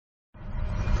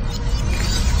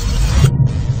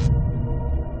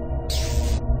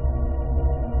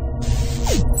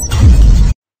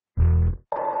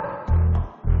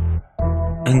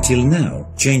Until now,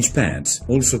 change pads,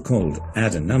 also called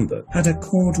add a number, had a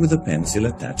cord with a pencil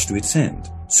attached to its end,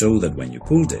 so that when you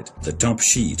pulled it, the top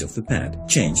sheet of the pad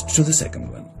changed to the second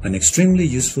one. An extremely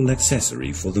useful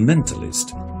accessory for the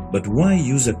mentalist. But why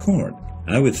use a cord?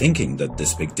 Are we thinking that the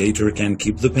spectator can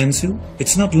keep the pencil?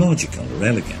 It's not logical or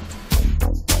elegant.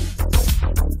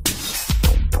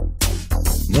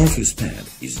 Morpheus pad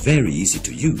is very easy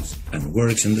to use and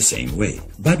works in the same way,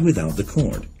 but without the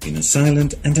cord, in a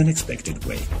silent and unexpected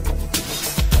way.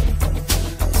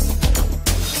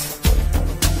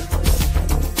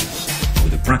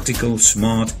 With a practical,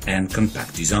 smart and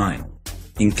compact design.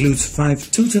 Includes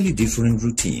 5 totally different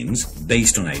routines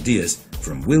based on ideas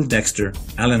from Will Dexter,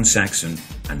 Alan Saxon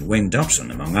and Wayne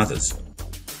Dobson, among others.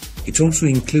 It also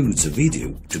includes a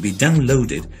video to be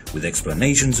downloaded with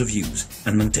explanations of use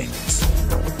and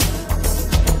maintenance.